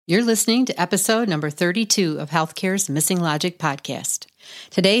You're listening to episode number 32 of Healthcare's Missing Logic podcast.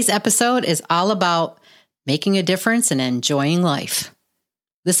 Today's episode is all about making a difference and enjoying life.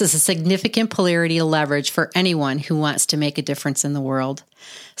 This is a significant polarity to leverage for anyone who wants to make a difference in the world.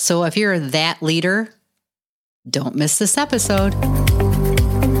 So if you're that leader, don't miss this episode.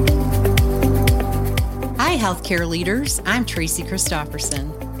 Hi, healthcare leaders. I'm Tracy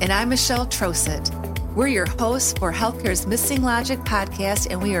Christofferson. And I'm Michelle Trosett. We're your hosts for Healthcare's Missing Logic podcast,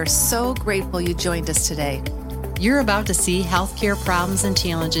 and we are so grateful you joined us today. You're about to see healthcare problems and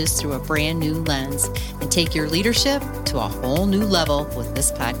challenges through a brand new lens and take your leadership to a whole new level with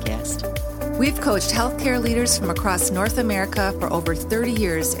this podcast. We've coached healthcare leaders from across North America for over 30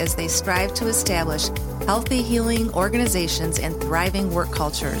 years as they strive to establish healthy, healing organizations and thriving work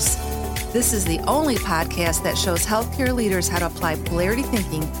cultures. This is the only podcast that shows healthcare leaders how to apply polarity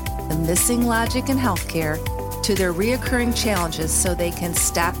thinking, the missing logic in healthcare, to their reoccurring challenges so they can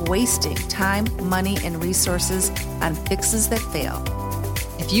stop wasting time, money, and resources on fixes that fail.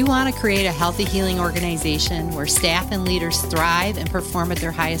 If you want to create a healthy healing organization where staff and leaders thrive and perform at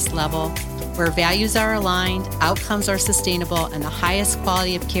their highest level, where values are aligned, outcomes are sustainable, and the highest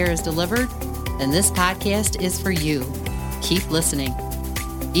quality of care is delivered, then this podcast is for you. Keep listening.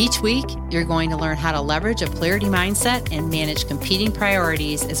 Each week, you're going to learn how to leverage a polarity mindset and manage competing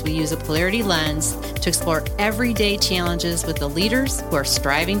priorities as we use a polarity lens to explore everyday challenges with the leaders who are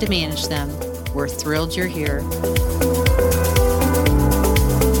striving to manage them. We're thrilled you're here.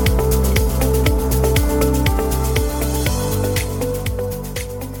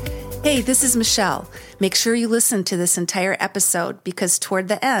 Hey, this is Michelle. Make sure you listen to this entire episode because toward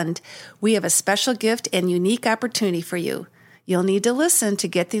the end, we have a special gift and unique opportunity for you. You'll need to listen to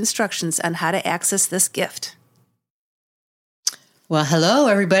get the instructions on how to access this gift. Well, hello,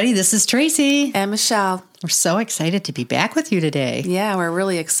 everybody. This is Tracy. And Michelle. We're so excited to be back with you today. Yeah, we're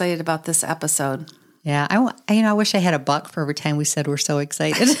really excited about this episode. Yeah, I wish I had a buck for every time we said we're so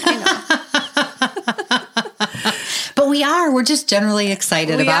excited. But we are. We're just generally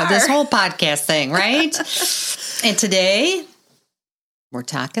excited about this whole podcast thing, right? And today, we're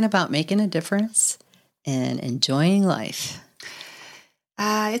talking about making a difference and enjoying life.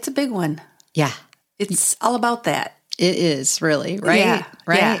 It's a big one. Yeah. It's all about that. It is, really, right? Yeah.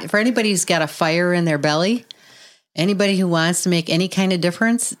 Right? Yeah. For anybody who's got a fire in their belly, anybody who wants to make any kind of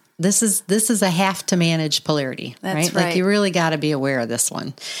difference, this is a have to manage polarity, That's right? right. Like you really got to be aware of this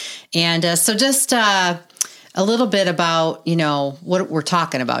one. And so just a little bit about, what we're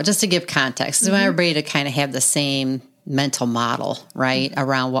talking about, just to give context. Mm-hmm. I want everybody to kind of have the same mental model, right,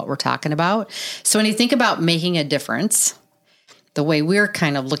 around what we're talking about. So when you think about making a difference, the way we're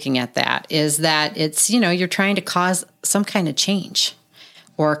kind of looking at that is that it's, you're trying to cause some kind of change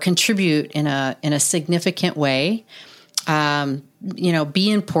or contribute in a significant way,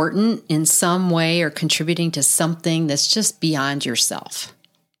 be important in some way or contributing to something that's just beyond yourself.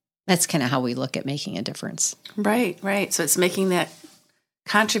 That's kind of how we look at making a difference. Right. So it's making that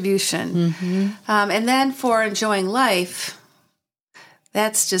contribution. Mm-hmm. And then for enjoying life,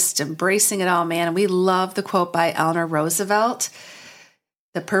 that's just embracing it all, man. And we love the quote by Eleanor Roosevelt.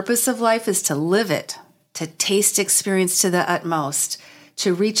 The purpose of life is to live it, to taste experience to the utmost,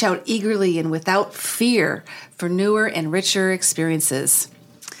 to reach out eagerly and without fear for newer and richer experiences.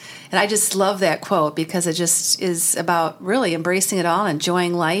 And I just love that quote because it just is about really embracing it all,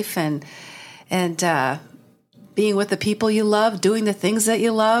 enjoying life and being with the people you love, doing the things that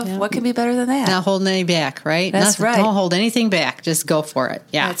you love. Yeah. What can be better than that? Not holding any back, right? That's right. Don't hold anything back. Just go for it.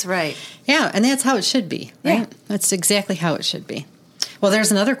 Yeah. That's right. Yeah, and that's how it should be, right? Yeah. That's exactly how it should be. Well, there's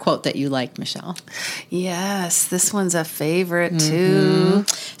another quote that you like, Michelle. Yes, this one's a favorite too.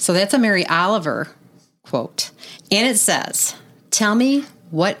 So that's a Mary Oliver quote. And it says, "Tell me,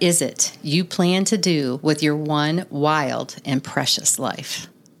 what is it you plan to do with your one wild and precious life?"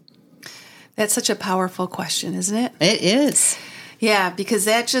 That's such a powerful question, isn't it? It is. Yeah, because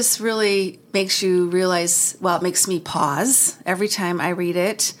that just really makes you realize, it makes me pause every time I read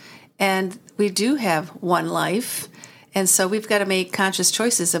it. And we do have one life. And so we've got to make conscious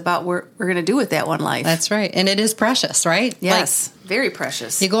choices about what we're going to do with that one life. That's right. And it is precious, right? Yes, very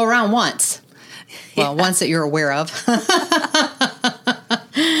precious. You go around once. Well, once that you're aware of. But,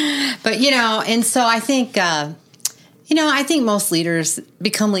 and so I think... I think most leaders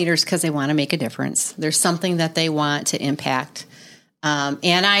become leaders because they want to make a difference. There's something that they want to impact.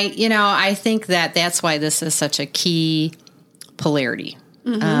 And I think that that's why this is such a key polarity.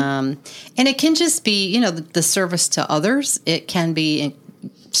 Mm-hmm. And it can just be, the service to others. It can be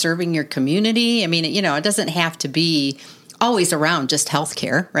serving your community. I mean, it doesn't have to be always around just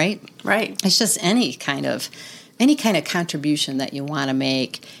healthcare, right? Right. It's just any kind of any kind of contribution that you want to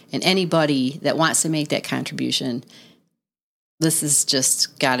make, and anybody that wants to make that contribution, this is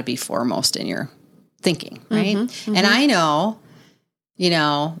just got to be foremost in your thinking, right? And I know,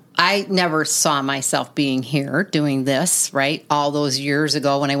 I never saw myself being here doing this, right? All those years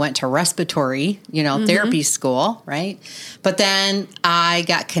ago when I went to respiratory, therapy school, right? But then I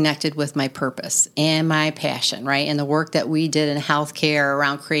got connected with my purpose and my passion, right? And the work that we did in healthcare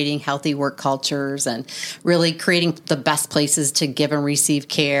around creating healthy work cultures and really creating the best places to give and receive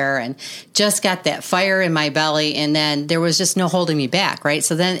care, and just got that fire in my belly. And then there was just no holding me back, right?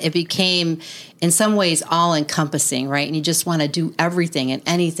 So then it became, in some ways, all encompassing, right? And you just want to do everything and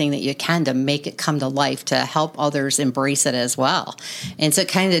anything that you can to make it come to life, to help others embrace it as well. And so it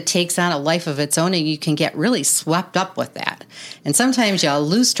kind of takes on a life of its own, and you can get really swept up with that. And sometimes you'll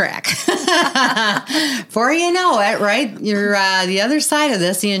lose track. Before you know it, right? You're the other side of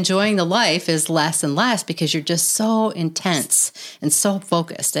this, the enjoying the life is less and less because you're just so intense and so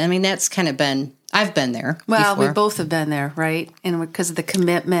focused. I mean, that's kind of I've been there. Well, before. we both have been there, right? And because of the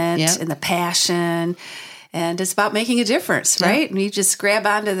commitment and the passion. And it's about making a difference, right? And you just grab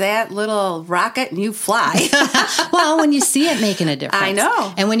onto that little rocket and you fly. Well, when you see it making a difference. I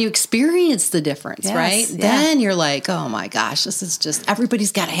know. And when you experience the difference, right? Yeah. Then you're like, oh my gosh, this is just,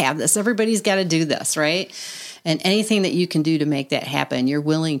 everybody's got to have this. Everybody's got to do this, right? And anything that you can do to make that happen, you're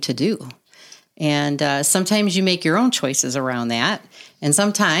willing to do. And sometimes you make your own choices around that. And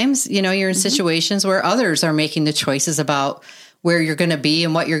sometimes, you're in situations where others are making the choices about where you're going to be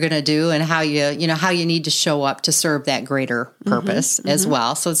and what you're going to do and how you need to show up to serve that greater purpose as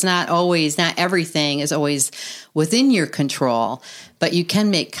well. So it's not everything is always within your control, but you can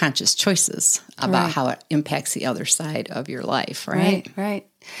make conscious choices about how it impacts the other side of your life, right? Right.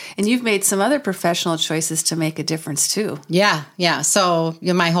 And you've made some other professional choices to make a difference too. Yeah. So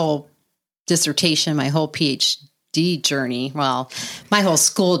my whole dissertation, my whole PhD journey, well, my whole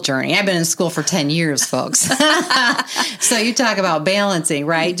school journey. I've been in school for 10 years, folks. So you talk about balancing,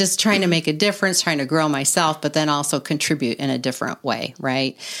 right? Just trying to make a difference, trying to grow myself, but then also contribute in a different way,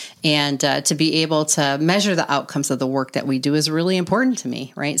 right? And to be able to measure the outcomes of the work that we do is really important to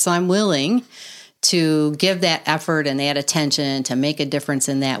me, right? So I'm willing to give that effort and that attention to make a difference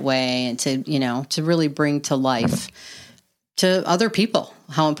in that way, and to really bring to life to other people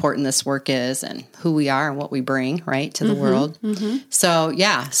how important this work is and who we are and what we bring, right, to the world. So,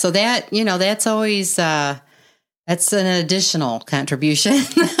 so that, that's always, that's an additional contribution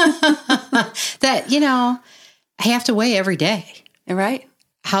that, I have to weigh every day. Right.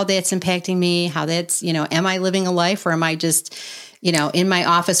 How that's impacting me, how that's, am I living a life, or am I just, in my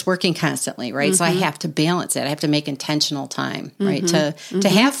office working constantly, right? So I have to balance it. I have to make intentional time, right? To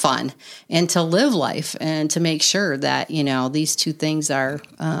have fun and to live life, and to make sure that, these two things are,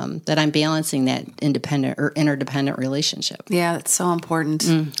 that I'm balancing that independent or interdependent relationship. Yeah, it's so important.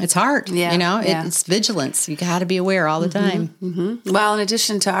 It's hard, it's vigilance. You got to be aware all the time. Well, in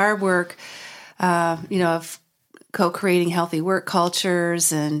addition to our work, of co-creating healthy work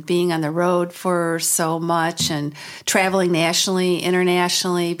cultures and being on the road for so much and traveling nationally,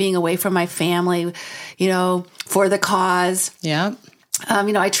 internationally, being away from my family, for the cause. Yeah.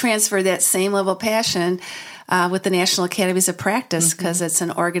 I transfer that same level of passion with the National Academies of Practice, because it's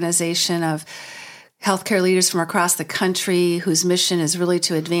an organization of healthcare leaders from across the country whose mission is really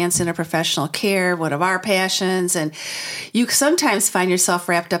to advance interprofessional care, one of our passions. And you sometimes find yourself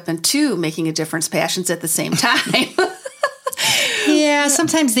wrapped up in two making a difference passions at the same time. Yeah,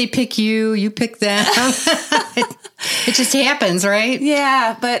 sometimes they pick you pick them. It just happens, right?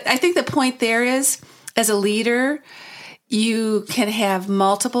 Yeah, but I think the point there is, as a leader, you can have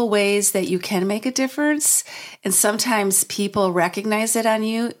multiple ways that you can make a difference. And sometimes people recognize it in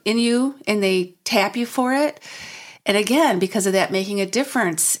you, and they tap you for it. And again, because of that making a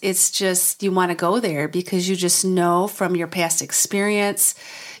difference, it's just, you want to go there because you just know from your past experience,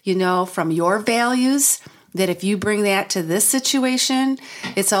 from your values, that if you bring that to this situation,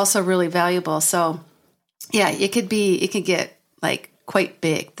 it's also really valuable. So yeah, it could get like quite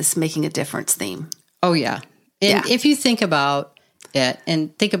big, this making a difference theme. Oh yeah. And if you think about it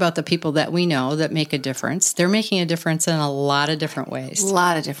and think about the people that we know that make a difference, they're making a difference in a lot of different ways. A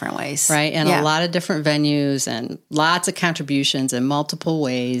lot of different ways. Right? And a lot of different venues and lots of contributions in multiple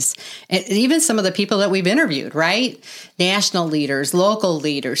ways. And even some of the people that we've interviewed, right? National leaders, local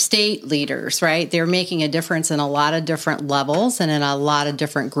leaders, state leaders, right? They're making a difference in a lot of different levels and in a lot of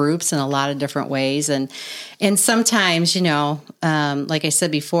different groups in a lot of different ways. And sometimes, like I said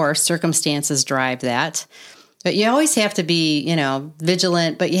before, circumstances drive that. But you always have to be,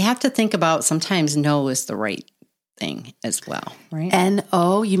 vigilant, but you have to think about sometimes no is the right thing as well, right?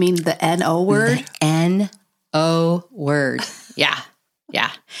 N-O, you mean the N-O word? The Oh, word. Yeah.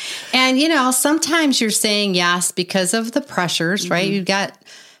 Yeah. And, sometimes you're saying yes because of the pressures, right? You've got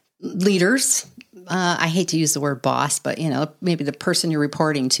leaders. I hate to use the word boss, but, maybe the person you're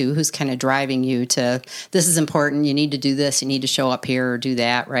reporting to who's kind of driving you to, this is important. You need to do this. You need to show up here or do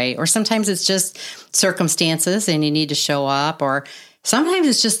that, right? Or sometimes it's just circumstances and you need to show up, or sometimes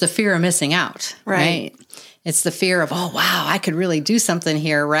it's just the fear of missing out, right? It's the fear of, oh, wow, I could really do something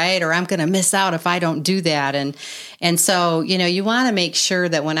here, right? Or I'm going to miss out if I don't do that. And so, you want to make sure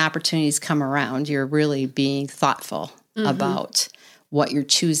that when opportunities come around, you're really being thoughtful about what you're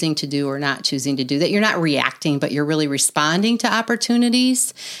choosing to do or not choosing to do, that you're not reacting, but you're really responding to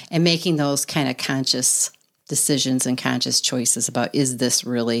opportunities and making those kind of conscious decisions and conscious choices about, is this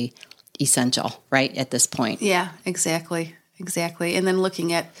really essential, right, at this point? Yeah, exactly. And then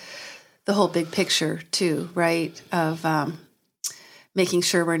looking at the whole big picture too, right, of making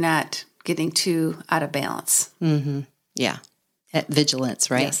sure we're not getting too out of balance. Mm-hmm. Yeah. At vigilance,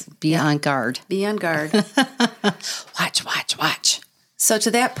 right? Yes. Be on guard. Be on guard. Watch. So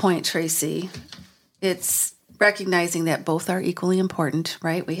to that point, Tracy, it's recognizing that both are equally important,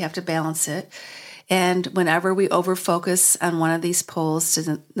 right? We have to balance it. And whenever we over-focus on one of these poles to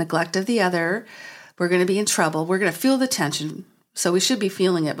the neglect of the other, we're going to be in trouble. We're going to feel the tension. So we should be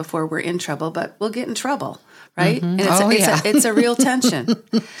feeling it before we're in trouble, but we'll get in trouble, right? Mm-hmm. And it's a real tension.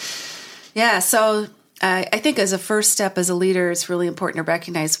 Yeah, so I think as a first step as a leader, it's really important to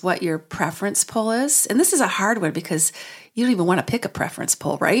recognize what your preference pole is. And this is a hard one because you don't even want to pick a preference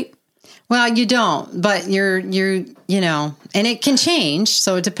pole, right? Well, you don't, but you're and it can change.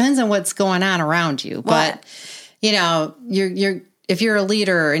 So it depends on what's going on around you. But, if you're a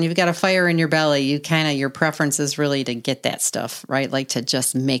leader and you've got a fire in your belly, your preference is really to get that stuff, right? Like to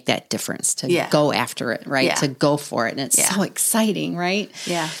just make that difference, to go after it, right? Yeah. To go for it. And it's so exciting, right?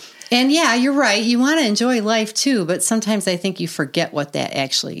 Yeah. And yeah, you're right. You want to enjoy life too, but sometimes I think you forget what that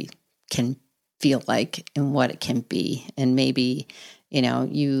actually can feel like and what it can be. And maybe,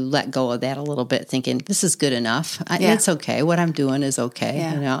 you let go of that a little bit thinking, this is good enough. It's okay. What I'm doing is okay.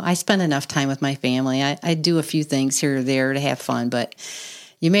 Yeah. I spend enough time with my family. I do a few things here or there to have fun, but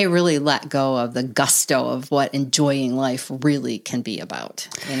you may really let go of the gusto of what enjoying life really can be about,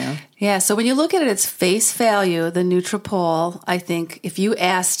 Yeah. So when you look at it, its face value, the neutral pole, I think if you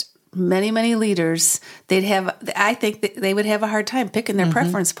asked many, many leaders, I think they would have a hard time picking their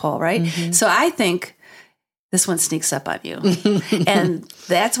preference pole, right? Mm-hmm. So I think this one sneaks up on you. And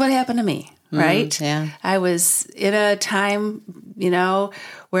that's what happened to me, right? Yeah. I was in a time,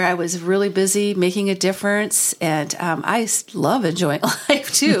 where I was really busy making a difference. And I love enjoying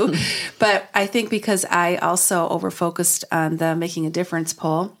life too. But I think because I also over-focused on the making a difference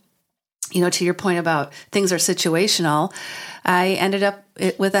pole, to your point about things are situational, I ended up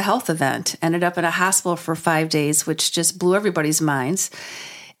with a health event, ended up in a hospital for 5 days, which just blew everybody's minds.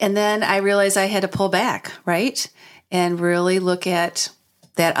 And then I realized I had to pull back, right? And really look at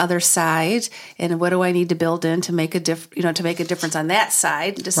that other side and what do I need to build in to make a to make a difference on that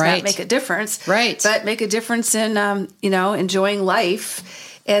side, just not make a difference, right? But make a difference in, enjoying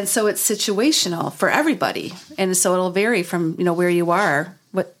life. And so it's situational for everybody. And so it'll vary from, where you are,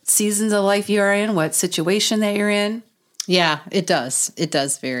 what seasons of life you are in, what situation that you're in. Yeah, it does. It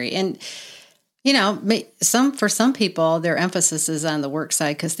does vary. And, for some people, their emphasis is on the work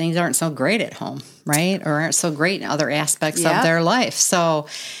side because things aren't so great at home, right? Or aren't so great in other aspects of their life. So,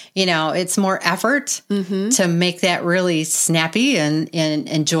 it's more effort to make that really snappy and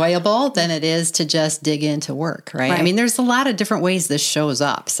enjoyable than it is to just dig into work, right? I mean, there's a lot of different ways this shows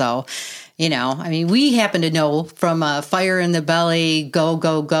up. So, we happen to know from a fire in the belly, go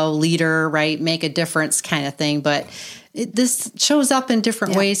leader, right? Make a difference kind of thing. But this shows up in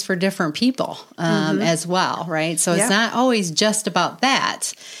different ways for different people as well, right? So it's not always just about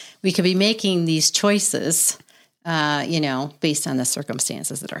that. We could be making these choices, based on the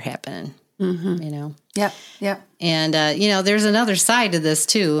circumstances that are happening, Yep. And, there's another side to this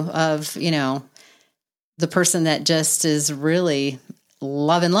too of, the person that just is really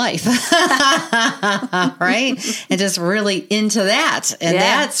loving life, right? And just really into that. And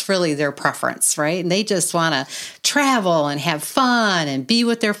that's really their preference, right? And they just want to travel and have fun and be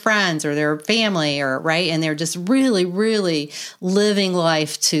with their friends or their family right? And they're just really, really living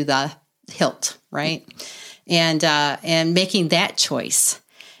life to the hilt, right? And making that choice.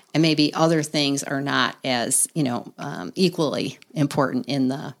 And maybe other things are not as, equally important in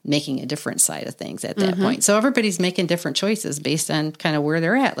the making a difference side of things at that point. So everybody's making different choices based on kind of where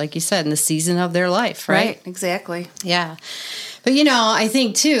they're at, like you said, in the season of their life, right? Exactly. Yeah. But, I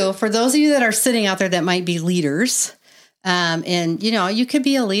think too, for those of you that are sitting out there that might be leaders, And, you could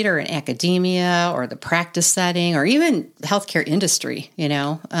be a leader in academia or the practice setting or even healthcare industry,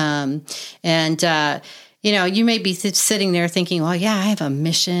 you may be sitting there thinking, well, yeah, I have a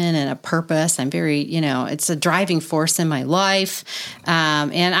mission and a purpose. I'm very, it's a driving force in my life.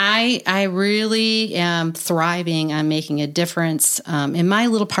 And I really am thriving on making a difference in my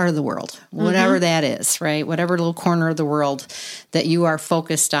little part of the world, whatever that is, right? Whatever little corner of the world that you are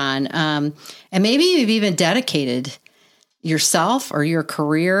focused on. And maybe you've even dedicated yourself or your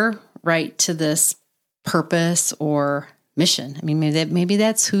career, right, to this purpose or mission. I mean, maybe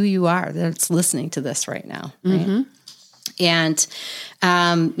that's who you are that's listening to this right now. Right? And,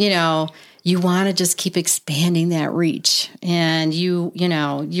 you want to just keep expanding that reach, and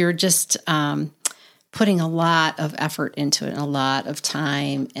you're just, putting a lot of effort into it and a lot of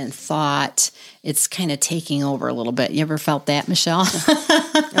time and thought. It's kind of taking over a little bit. You ever felt that, Michelle?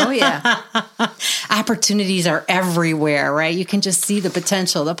 Oh, yeah. Opportunities are everywhere, right? You can just see the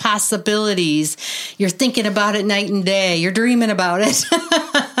potential, the possibilities. You're thinking about it night and day. You're dreaming about it.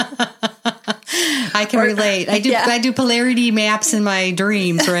 I can relate. I do polarity maps in my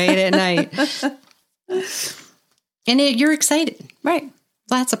dreams, right, at night. And you're excited. Right.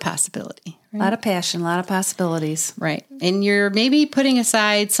 Lots of possibility. Right? A lot of passion, a lot of possibilities. Right. And you're maybe putting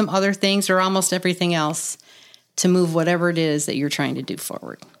aside some other things or almost everything else to move whatever it is that you're trying to do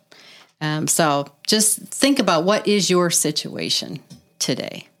forward. So just think about what is your situation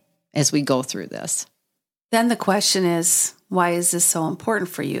today as we go through this. Then the question is, why is this so important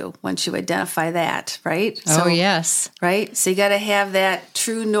for you once you identify that, right? Oh, yes. Right? So you got to have that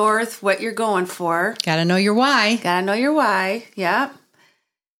true north, what you're going for. Got to know your why. Got to know your why. Yeah.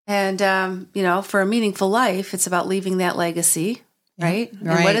 And, for a meaningful life, it's about leaving that legacy, right?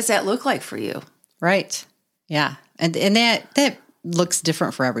 Right. And what does that look like for you? Right. Yeah. And that looks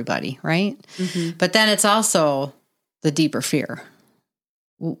different for everybody, right? Mm-hmm. But then it's also the deeper fear.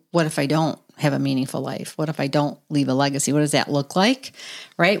 What if I don't have a meaningful life? What if I don't leave a legacy? What does that look like?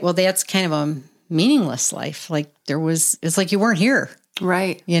 Right? Well, that's kind of a meaningless life. Like it's like you weren't here.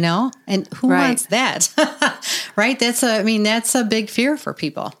 Right. And who wants that? Right. That's a big fear for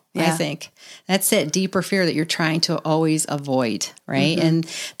people. Yeah. I think that's that deeper fear that you're trying to always avoid. Right. Mm-hmm.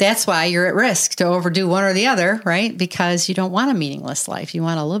 And that's why you're at risk to overdo one or the other. Right. Because you don't want a meaningless life. You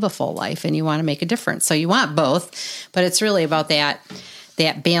want to live a full life and you want to make a difference. So you want both, but it's really about that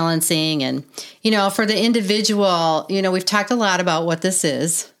balancing. And, for the individual, we've talked a lot about what this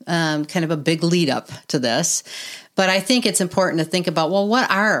is, kind of a big lead up to this. But I think it's important to think about, well, what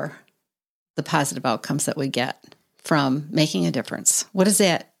are the positive outcomes that we get from making a difference? What does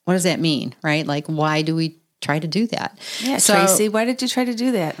that mean, right? Like, why do we try to do that? Yeah, so, Tracy, why did you try to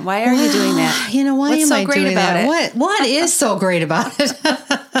do that? Why are you doing that? Why What's am so I great doing about that? it? What is so great about it?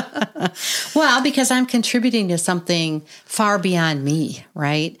 Well, because I'm contributing to something far beyond me,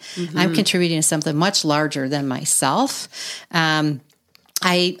 right? Mm-hmm. I'm contributing to something much larger than myself. I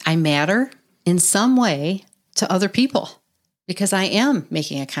matter in some way to other people because I am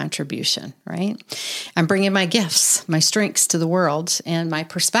making a contribution, right? I'm bringing my gifts, my strengths to the world and my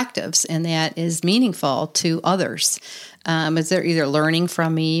perspectives, and that is meaningful to others. As they're either learning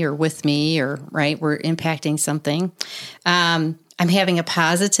from me or with me or, right, we're impacting something. I'm having a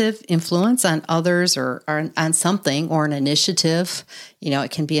positive influence on others or on something or an initiative.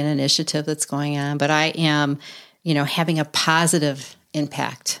 It can be an initiative that's going on, but I am, having a positive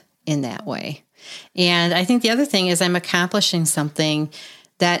impact in that way. And I think the other thing is I'm accomplishing something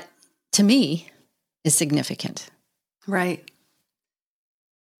that, to me, is significant. Right.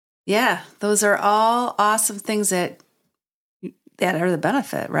 Yeah, those are all awesome things that are the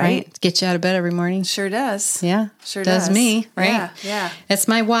benefit, right? Get you out of bed every morning. Sure does. Yeah. Sure does. Me, right? Yeah. It's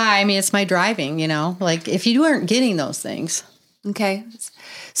my why. It's my driving, Like, if you weren't getting those things. Okay.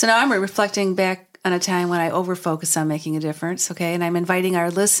 So now I'm reflecting back on a time when I over-focused on making a difference, okay? And I'm inviting our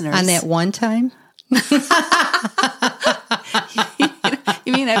listeners. On that one time?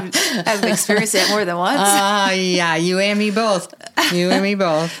 You mean I've experienced that more than once? Yeah, you and me both.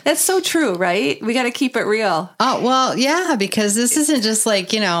 That's so true, right? We got to keep it real. Oh, well, yeah, because this isn't just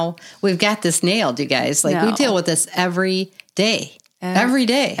like, we've got this nailed, you guys. Like, we deal with this every day. Every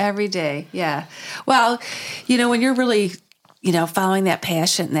day, yeah. Well, when you're really, following that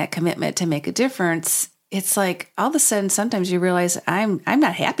passion and that commitment to make a difference, it's like all of a sudden sometimes you realize I'm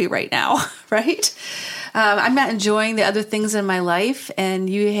not happy right now, right? I'm not enjoying the other things in my life. And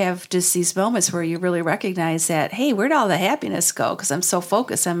you have just these moments where you really recognize that, hey, where'd all the happiness go? Because I'm so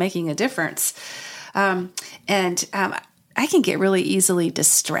focused on making a difference. I can get really easily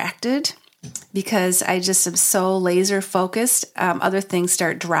distracted because I just am so laser focused. Other things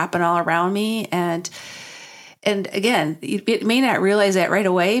start dropping all around me. And And again, you may not realize that right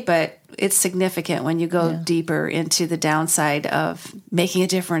away, but it's significant when you go deeper into the downside of making a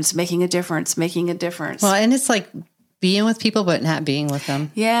difference. Well, and it's like being with people, but not being with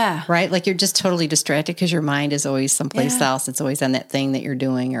them. Yeah. Right? Like you're just totally distracted because your mind is always someplace else. It's always on that thing that you're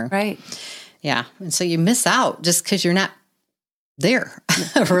doing. Right. Yeah. And so you miss out just because you're not there,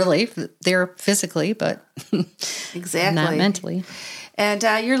 really. There physically, but exactly not mentally. And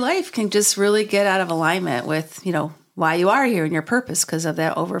your life can just really get out of alignment with, why you are here and your purpose because of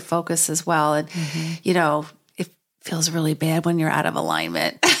that over focus as well. And, it feels really bad when you're out of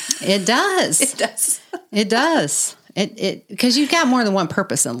alignment. It does. It does. It does. Because you've got more than one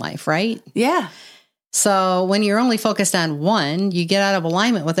purpose in life, right? Yeah. So when you're only focused on one, you get out of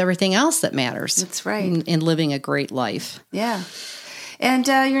alignment with everything else that matters. That's right. In living a great life. Yeah. And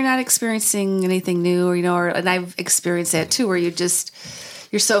you're not experiencing anything new, and I've experienced that too, where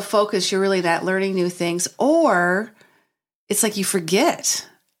you're so focused, you're really not learning new things, or it's like you forget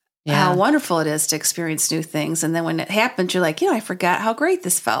how wonderful it is to experience new things. And then when it happens, you're like, I forgot how great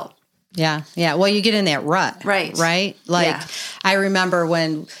this felt. Yeah. Yeah. Well, you get in that rut. Right. Right. Like I remember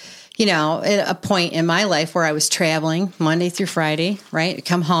when, at a point in my life where I was traveling Monday through Friday, right? I'd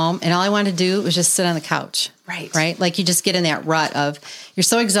come home and all I wanted to do was just sit on the couch. Right. Right. Like you just get in that rut of you're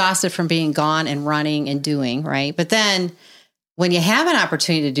so exhausted from being gone and running and doing. Right. But then when you have an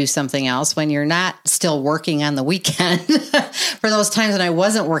opportunity to do something else, when you're not still working on the weekend, for those times when I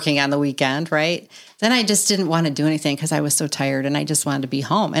wasn't working on the weekend, right? Then I just didn't want to do anything because I was so tired and I just wanted to be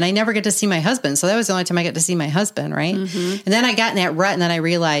home. And I never get to see my husband. So that was the only time I got to see my husband, right? Mm-hmm. And then I got in that rut and then I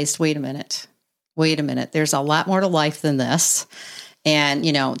realized, wait a minute. There's a lot more to life than this. And,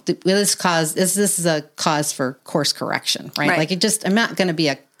 this is a cause for course correction, right? Like I'm not going to be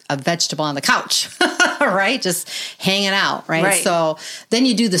a vegetable on the couch, right? Just hanging out, right? So then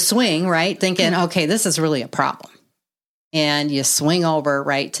you do the swing, right? Thinking, okay, this is really a problem. And you swing over,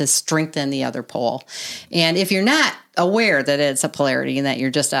 right, to strengthen the other pole. And if you're not aware that it's a polarity and that you're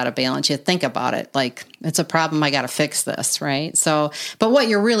just out of balance, you think about it like it's a problem. I got to fix this, right? So, but what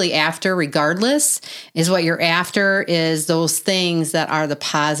you're really after, regardless, is those things that are the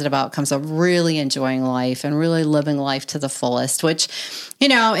positive outcomes of really enjoying life and really living life to the fullest, which,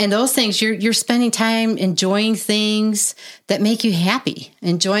 and those things, you're spending time enjoying things that make you happy,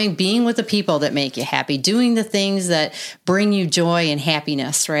 enjoying being with the people that make you happy, doing the things that bring you joy and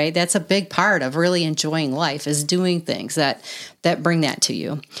happiness, right? That's a big part of really enjoying life, is doing things that bring that to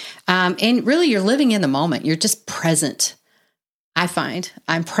you. And really you're living in the moment. You're just present. I find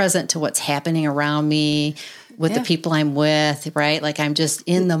I'm present to what's happening around me with the people I'm with, right? Like I'm just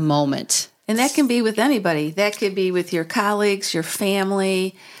in the moment. And that can be with anybody. That could be with your colleagues, your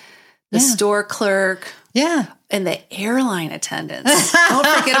family, the store clerk. Yeah. And the airline attendants. Don't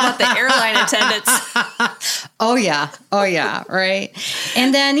forget about the airline attendants. Oh, yeah. Right.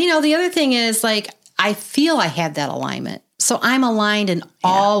 And then, the other thing is like, I feel I have that alignment. So I'm aligned in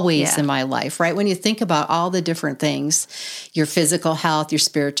all ways in my life, right? When you think about all the different things, your physical health, your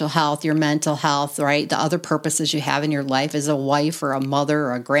spiritual health, your mental health, right? The other purposes you have in your life as a wife or a mother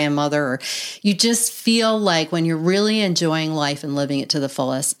or a grandmother, or you just feel like when you're really enjoying life and living it to the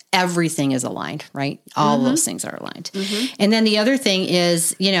fullest, everything is aligned, right? All those things are aligned. Mm-hmm. And then the other thing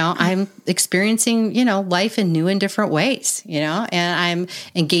is, I'm experiencing, life in new and different ways, and I'm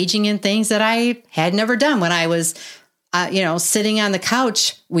engaging in things that I had never done when I was sitting on the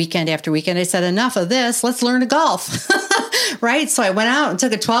couch weekend after weekend. I said, enough of this. Let's learn to golf. Right. So I went out and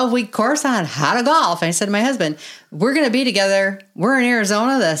took a 12-week course on how to golf. And I said to my husband, we're going to be together. We're in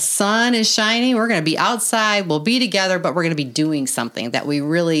Arizona. The sun is shining. We're going to be outside. We'll be together, but we're going to be doing something that we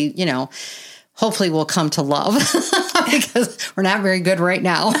really, hopefully will come to love because we're not very good right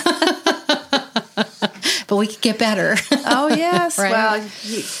now. But we could get better. Oh, yes. Right? Well,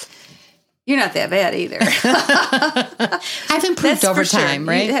 you're not that bad either. I've improved over time,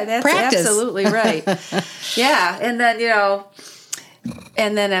 right? That's Practice. Absolutely right. Yeah. And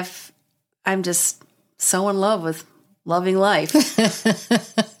then if I'm just so in love with loving life.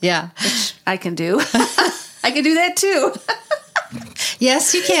 Yeah. Which I can do. I can do that too.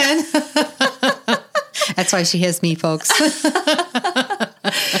 Yes, you can. That's why she has me, folks.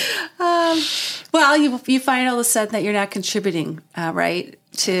 Well, you find all of a sudden that you're not contributing, right,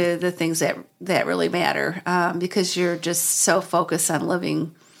 to the things that really matter, because you're just so focused on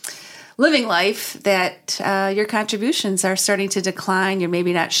living life that your contributions are starting to decline. You're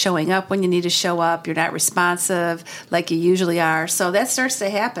maybe not showing up when you need to show up. You're not responsive like you usually are. So that starts to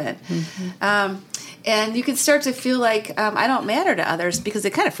happen. Mm-hmm. And you can start to feel like I don't matter to others because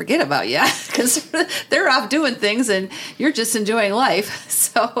they kind of forget about you because they're off doing things and you're just enjoying life.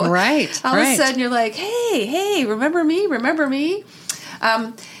 So all of a sudden you're like, hey, remember me?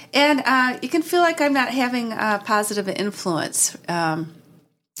 And you can feel like I'm not having a positive influence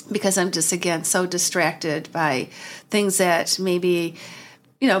because I'm just, again, so distracted by things that maybe,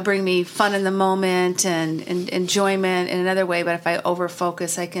 bring me fun in the moment and enjoyment in another way. But if I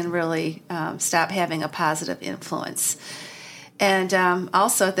overfocus, I can really stop having a positive influence. And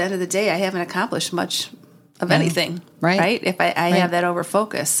also, at the end of the day, I haven't accomplished much of anything, right? If I have that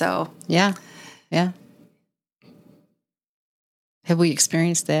overfocus. So yeah. Have we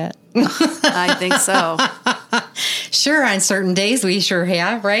experienced that? I think so. Sure, on certain days we sure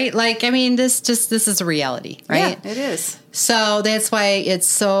have, right? This is a reality, right? Yeah, it is. So that's why it's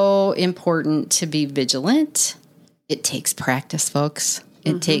so important to be vigilant. It takes practice, folks.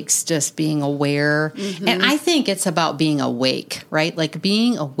 It takes just being aware. And I think it's about being awake, right? Like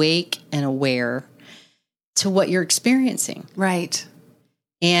being awake and aware to what you're experiencing. Right.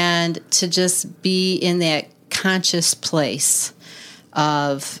 And to just be in that conscious place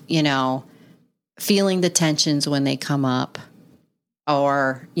of, feeling the tensions when they come up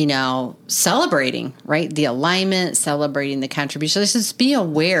or, celebrating, right? The alignment, celebrating the contribution. Just be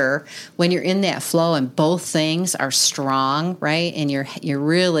aware when you're in that flow and both things are strong, right? And you're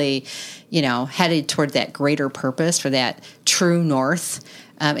really, headed toward that greater purpose for that true north.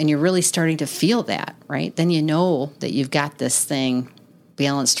 And you're really starting to feel that, right? Then you know that you've got this thing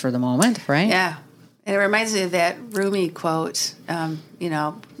balanced for the moment, right? Yeah. And it reminds me of that Rumi quote,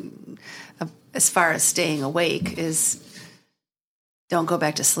 as far as staying awake is don't go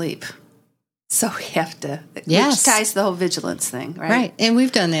back to sleep. So we have to, which ties to the whole vigilance thing, right? Right. And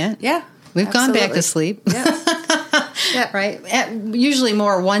we've done that. Yeah. We've gone back to sleep. Yeah. Right. Usually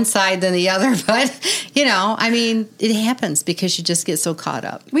more one side than the other, but it happens because you just get so caught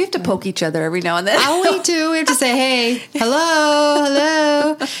up. We have to poke each other every now and then. Oh, we do. We have to say, hey,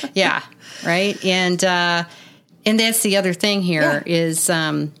 hello. Yeah. Right. And that's the other thing here is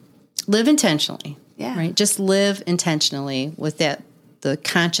live intentionally. Yeah. Right. Just live intentionally with the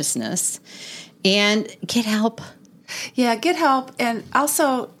consciousness and get help. Yeah. Get help. And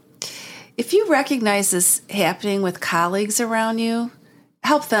also, if you recognize this happening with colleagues around you,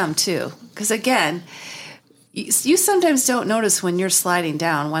 help them too. Because again, you sometimes don't notice when you're sliding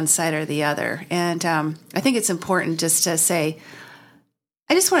down one side or the other. And I think it's important just to say,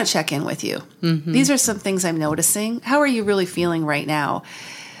 I just want to check in with you. These are some things I'm noticing. How are you really feeling right now?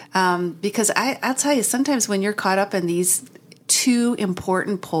 Because I'll tell you, sometimes when you're caught up in these two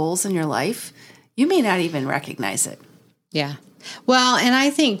important poles in your life, you may not even recognize it. Yeah. Well, and I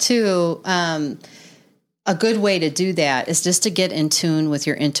think too, a good way to do that is just to get in tune with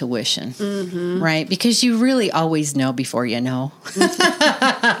your intuition, right? Because you really always know before you know,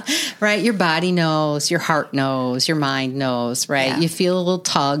 right? Your body knows, your heart knows, your mind knows, right? Yeah. You feel a little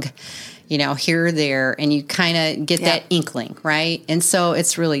tug, here or there, and you kind of get that inkling, right? And so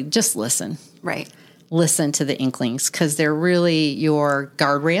it's really just listen. Right. Listen to the inklings because they're really your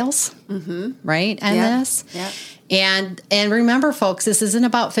guardrails, right? On this. Yeah. And remember, folks, this isn't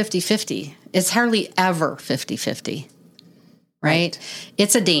about 50-50. It's hardly ever 50-50, right?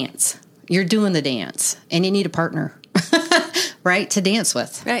 It's a dance. You're doing the dance, and you need a partner, right, to dance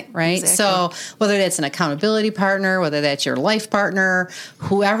with, right? Exactly. So whether that's an accountability partner, whether that's your life partner,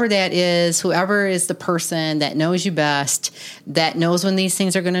 whoever that is, whoever is the person that knows you best, that knows when these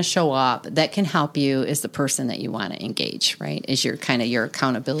things are going to show up, that can help you is the person that you want to engage, right, is your kind of your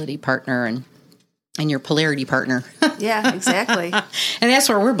accountability partner and your polarity partner. Yeah, exactly. And that's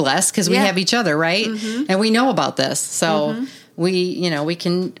where we're blessed because we have each other, right? And we know about this. So we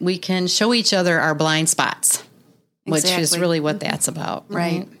can show each other our blind spots, which is really what that's about.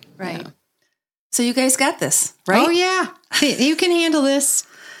 Right. Yeah. So you guys got this, right? Oh, yeah. You can handle this.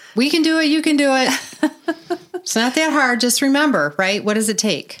 We can do it. You can do it. It's not that hard. Just remember, right? What does it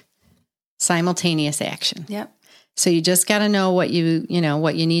take? Simultaneous action. Yep. So you just got to know what you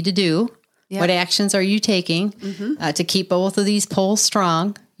need to do. Yep. What actions are you taking to keep both of these poles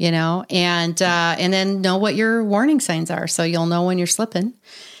strong, and then know what your warning signs are so you'll know when you're slipping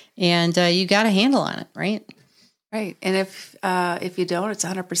and you got a handle on it, right? Right. And if you don't, it's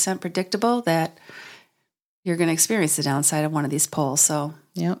 100% predictable that you're going to experience the downside of one of these poles. So,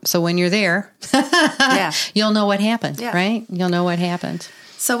 So when you're there, you'll know what happened, right? You'll know what happened.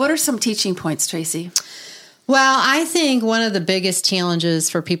 So what are some teaching points, Tracy? Well, I think one of the biggest challenges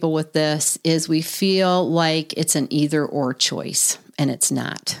for people with this is we feel like it's an either or choice, and it's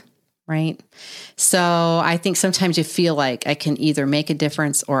not, right? So I think sometimes you feel like I can either make a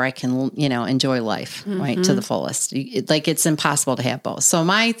difference or I can, enjoy life, right, to the fullest. Like it's impossible to have both. So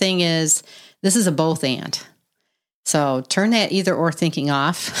my thing is, this is a both and. So turn that either or thinking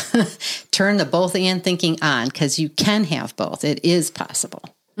off, turn the both and thinking on, because you can have both. It is possible.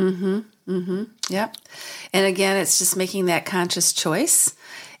 Yep. And again, it's just making that conscious choice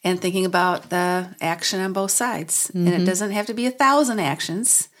and thinking about the action on both sides. And it doesn't have to be 1,000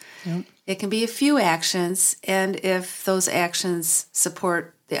 actions. Yep. It can be a few actions. And if those actions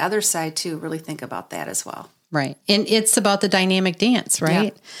support the other side too, really think about that as well. Right. And it's about the dynamic dance,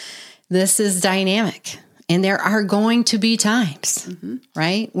 right? Yeah. This is dynamic. And there are going to be times,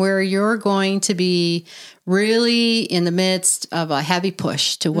 right, where you're going to be really in the midst of a heavy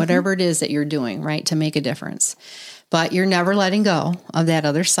push to whatever it is that you're doing, right, to make a difference. But you're never letting go of that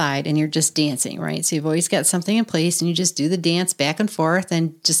other side, and you're just dancing, right? So you've always got something in place, and you just do the dance back and forth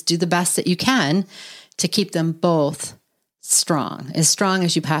and just do the best that you can to keep them both strong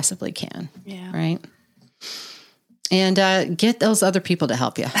as you possibly can, right? And get those other people to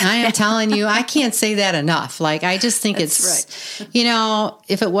help you. I am telling you, I can't say that enough. Like, I just think it's, right.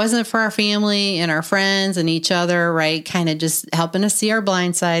 If it wasn't for our family and our friends and each other, right, kind of just helping us see our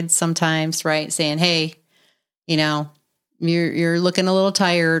blind sides sometimes, right, saying, hey, you're looking a little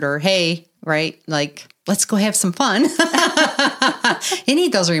tired, or hey, right, like, let's go have some fun. You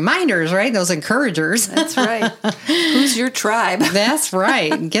need those reminders, right? Those encouragers. That's right. Who's your tribe? That's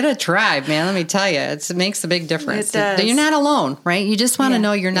right. Get a tribe, man. Let me tell you, it makes a big difference. It does. You're not alone, right? You just want to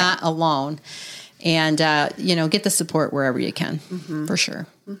know you're not alone. And, get the support wherever you can, for sure.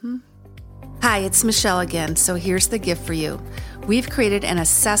 Hi, it's Michelle again. So here's the gift for you. We've created an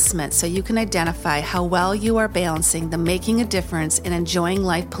assessment so you can identify how well you are balancing the making a difference and enjoying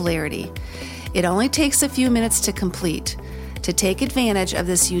life polarity. It only takes a few minutes to complete. To take advantage of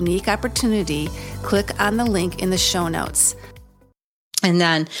this unique opportunity, click on the link in the show notes. And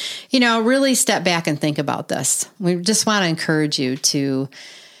then, really step back and think about this. We just want to encourage you to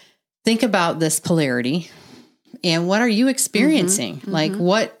think about this polarity. And what are you experiencing? Like,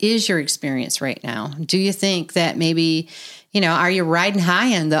 what is your experience right now? Do you think that maybe, are you riding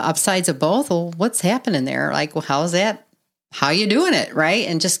high on the upsides of both? Well, what's happening there? Like, well, how's that? How you doing it, right?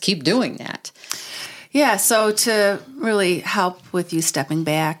 And just keep doing that. Yeah, so to really help with you stepping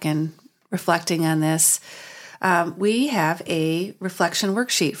back and reflecting on this, we have a reflection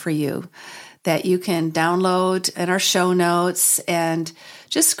worksheet for you that you can download in our show notes and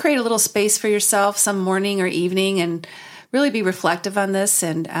just create a little space for yourself some morning or evening and really be reflective on this.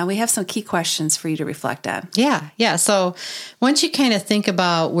 And we have some key questions for you to reflect on. Yeah. So once you kind of think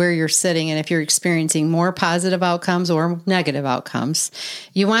about where you're sitting and if you're experiencing more positive outcomes or negative outcomes,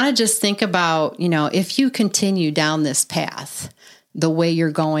 you want to just think about, if you continue down this path the way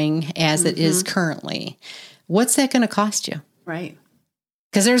you're going as it is currently, what's that going to cost you? Right.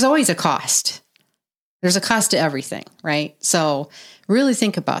 Because there's always a cost. There's a cost to everything, right? So really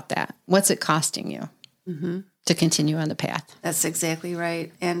think about that. What's it costing you? To continue on the path. That's exactly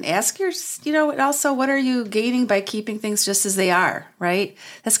right. And ask also, what are you gaining by keeping things just as they are, right?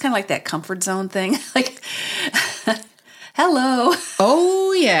 That's kind of like that comfort zone thing. Like, hello.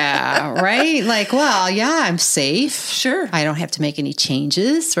 Oh, yeah, right? Like, well, yeah, I'm safe. Sure. I don't have to make any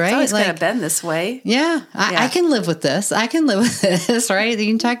changes, right? It's always kind of been this way. Yeah, I can live with this. I can live with this, right? You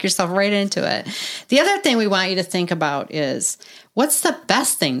can talk yourself right into it. The other thing we want you to think about is, what's the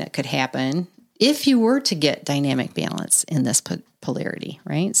best thing that could happen if you were to get dynamic balance in this polarity,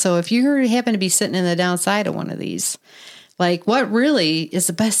 right? So if you happen to be sitting in the downside of one of these, like, what really is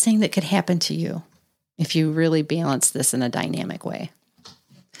the best thing that could happen to you if you really balance this in a dynamic way?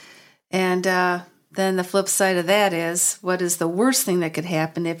 And then the flip side of that is, what is the worst thing that could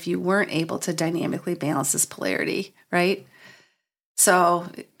happen if you weren't able to dynamically balance this polarity, right? So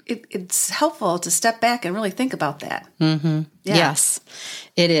it's helpful to step back and really think about that. Yeah. Yes,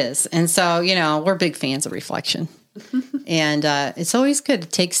 it is. And so, we're big fans of reflection. And it's always good to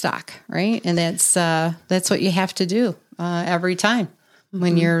take stock, right? And that's what you have to do every time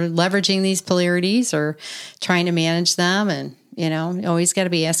when you're leveraging these polarities or trying to manage them. And, you always got to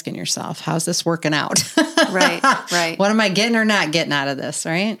be asking yourself, how's this working out? Right. What am I getting or not getting out of this,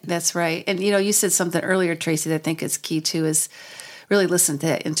 right? That's right. And, you said something earlier, Tracy, that I think is key too, is really listen to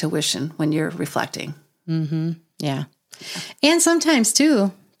that intuition when you're reflecting. Yeah. And sometimes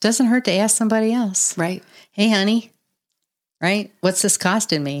too, doesn't hurt to ask somebody else. Right. Hey, honey, right? What's this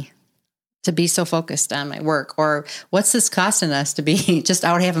costing me to be so focused on my work? Or what's this costing us to be just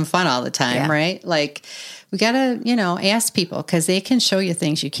out having fun all the time, right? Like, we got to, ask people because they can show you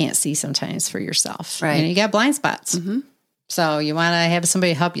things you can't see sometimes for yourself. Right. You got blind spots. So you want to have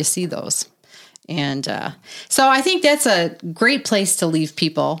somebody help you see those. And so I think that's a great place to leave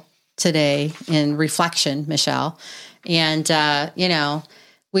people today in reflection, Michelle. And,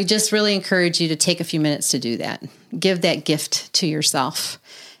 we just really encourage you to take a few minutes to do that. Give that gift to yourself.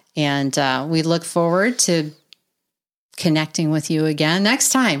 And we look forward to connecting with you again next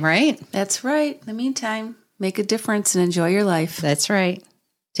time, right? That's right. In the meantime, make a difference and enjoy your life. That's right.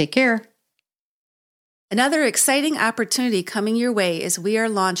 Take care. Another exciting opportunity coming your way is we are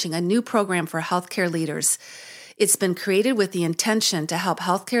launching a new program for healthcare leaders. It's been created with the intention to help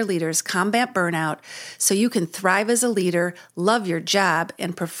healthcare leaders combat burnout so you can thrive as a leader, love your job,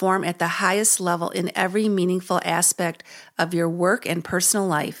 and perform at the highest level in every meaningful aspect of your work and personal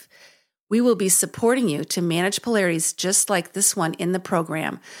life. We will be supporting you to manage polarities just like this one in the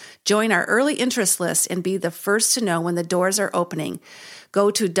program. Join our early interest list and be the first to know when the doors are opening. Go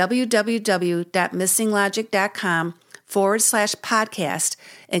to www.missinglogic.com/podcast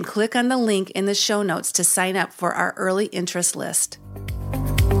and click on the link in the show notes to sign up for our early interest list.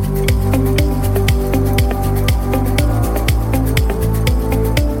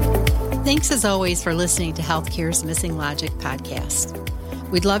 Thanks as always for listening to Healthcare's Missing Logic podcast.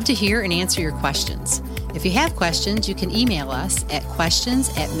 We'd love to hear and answer your questions. If you have questions, you can email us at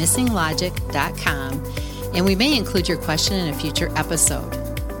questions@missinglogic.com, and we may include your question in a future episode.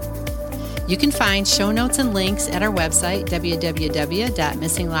 You can find show notes and links at our website,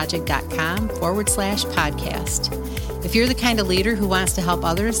 www.missinglogic.com/podcast. If you're the kind of leader who wants to help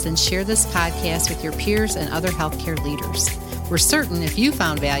others, then share this podcast with your peers and other healthcare leaders. We're certain if you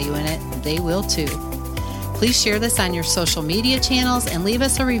found value in it, they will too. Please share this on your social media channels and leave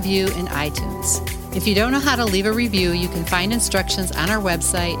us a review in iTunes. If you don't know how to leave a review, you can find instructions on our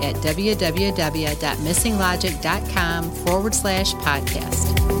website at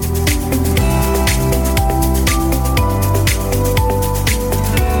www.missinglogic.com/podcast.